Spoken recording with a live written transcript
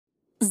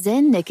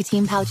Zyn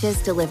nicotine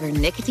pouches deliver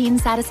nicotine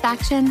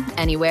satisfaction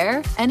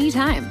anywhere,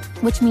 anytime,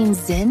 which means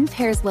Zyn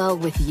pairs well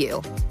with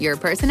you, your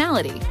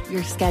personality,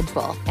 your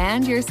schedule,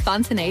 and your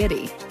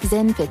spontaneity.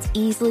 Zyn fits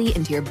easily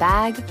into your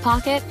bag,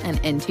 pocket, and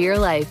into your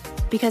life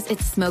because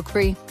it's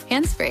smoke-free,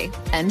 hands-free,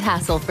 and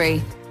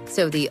hassle-free.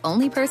 So the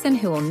only person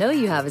who will know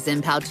you have a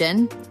Zyn pouch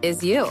in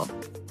is you.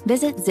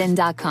 Visit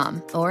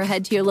Zyn.com or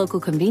head to your local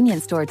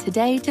convenience store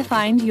today to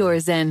find your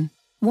Zyn.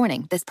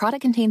 Warning, this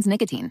product contains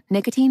nicotine.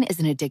 Nicotine is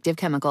an addictive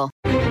chemical.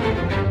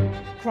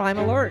 Crime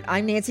Alert.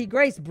 I'm Nancy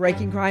Grace.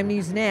 Breaking crime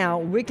news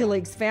now.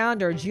 WikiLeaks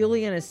founder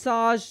Julian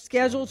Assange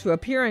scheduled to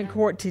appear in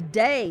court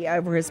today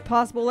over his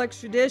possible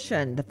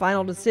extradition. The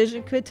final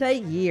decision could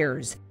take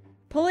years.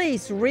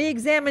 Police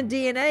re-examined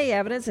DNA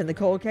evidence in the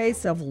cold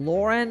case of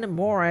Lauren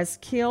Morris,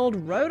 killed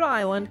Rhode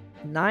Island,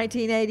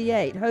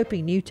 1988,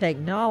 hoping new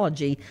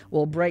technology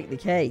will break the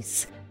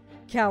case.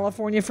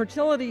 California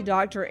fertility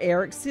doctor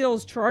Eric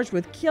Seals charged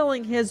with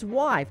killing his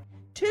wife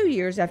 2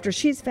 years after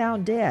she's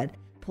found dead.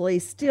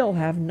 Police still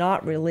have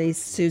not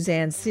released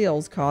Suzanne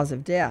Seals' cause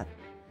of death.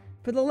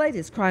 For the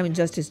latest crime and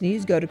justice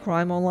news, go to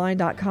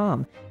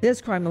crimeonline.com.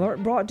 This Crime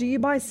Alert brought to you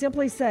by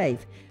Simply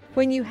Safe.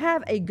 When you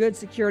have a good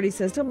security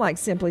system like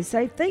Simply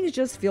Safe, things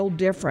just feel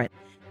different.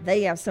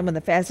 They have some of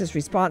the fastest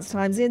response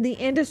times in the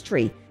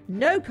industry.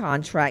 No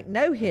contract,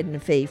 no hidden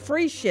fee,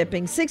 free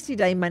shipping,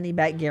 60-day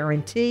money-back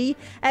guarantee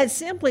at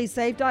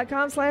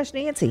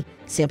simplysafe.com/Nancy.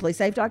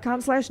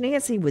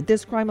 Simplysafe.com/Nancy. With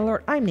this Crime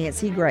Alert, I'm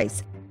Nancy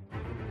Grace.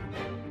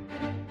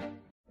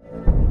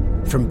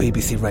 From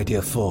BBC Radio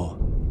 4,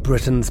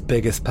 Britain's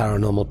biggest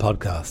paranormal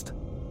podcast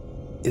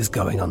is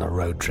going on a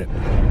road trip.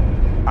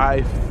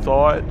 I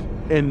thought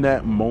in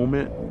that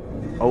moment,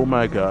 oh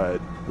my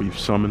God, we've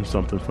summoned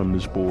something from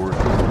this board.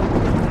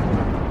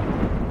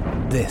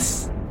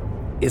 This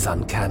is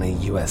Uncanny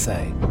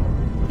USA.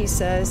 He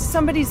says,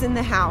 somebody's in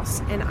the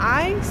house, and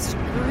I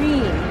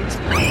screamed.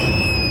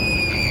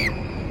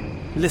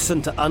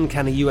 Listen to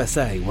Uncanny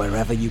USA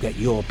wherever you get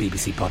your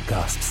BBC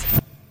podcasts,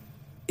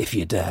 if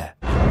you dare.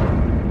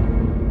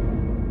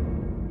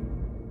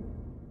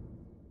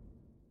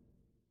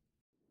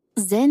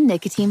 Zyn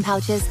nicotine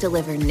pouches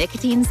deliver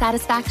nicotine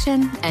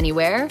satisfaction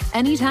anywhere,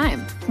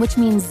 anytime, which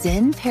means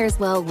Zyn pairs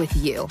well with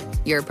you,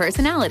 your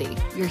personality,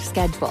 your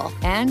schedule,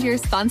 and your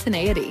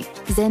spontaneity.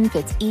 Zyn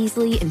fits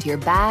easily into your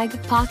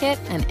bag, pocket,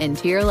 and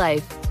into your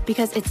life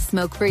because it's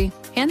smoke-free,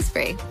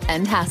 hands-free,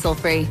 and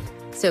hassle-free.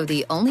 So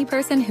the only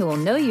person who will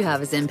know you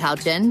have a Zyn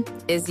pouch in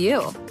is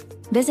you.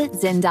 Visit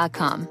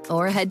Zyn.com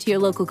or head to your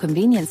local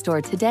convenience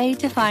store today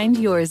to find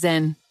your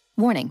Zyn.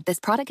 Warning, this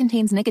product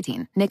contains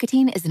nicotine.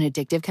 Nicotine is an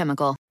addictive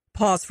chemical.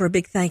 Pause for a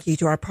big thank you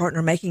to our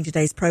partner making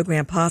today's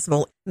program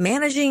possible.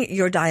 Managing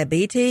your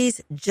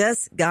diabetes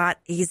just got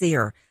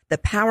easier. The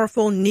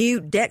powerful new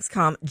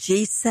Dexcom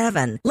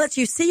G7 lets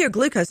you see your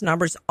glucose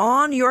numbers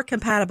on your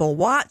compatible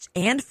watch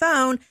and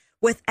phone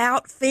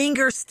without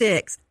finger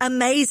sticks.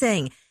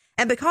 Amazing.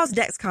 And because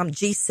Dexcom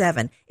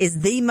G7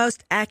 is the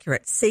most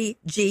accurate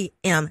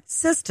CGM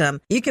system,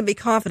 you can be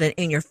confident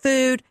in your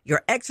food,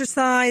 your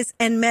exercise,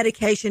 and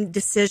medication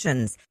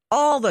decisions.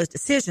 All those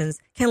decisions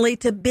can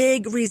lead to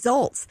big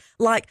results,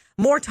 like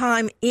more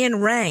time in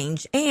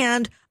range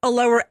and a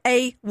lower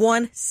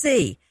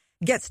A1C.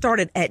 Get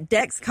started at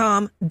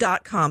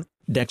Dexcom.com.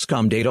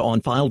 Dexcom data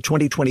on file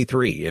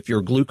 2023. If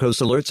your glucose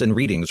alerts and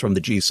readings from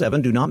the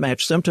G7 do not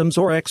match symptoms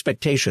or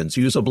expectations,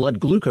 use a blood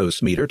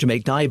glucose meter to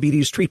make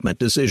diabetes treatment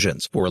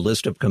decisions. For a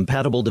list of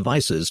compatible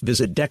devices,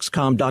 visit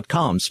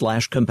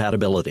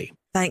Dexcom.com/compatibility.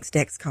 Thanks,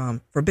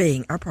 Dexcom, for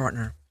being our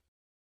partner.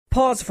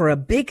 Pause for a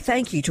big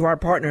thank you to our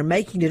partner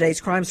making today's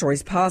crime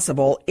stories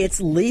possible. It's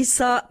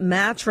Leesa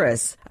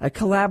Mattress, a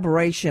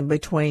collaboration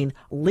between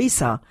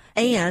Leesa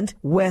and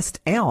West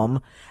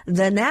Elm.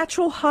 The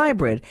natural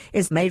hybrid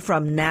is made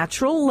from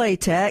natural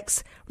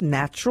latex,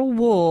 natural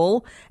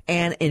wool,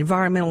 and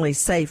environmentally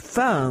safe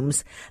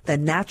foams. The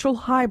natural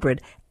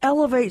hybrid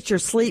elevates your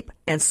sleep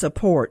and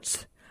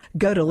supports.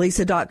 Go to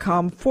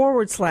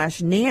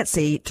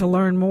Leesa.com/Nancy to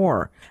learn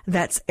more.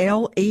 That's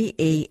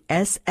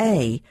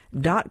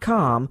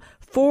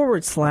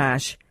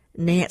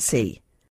LEESA.com/Nancy.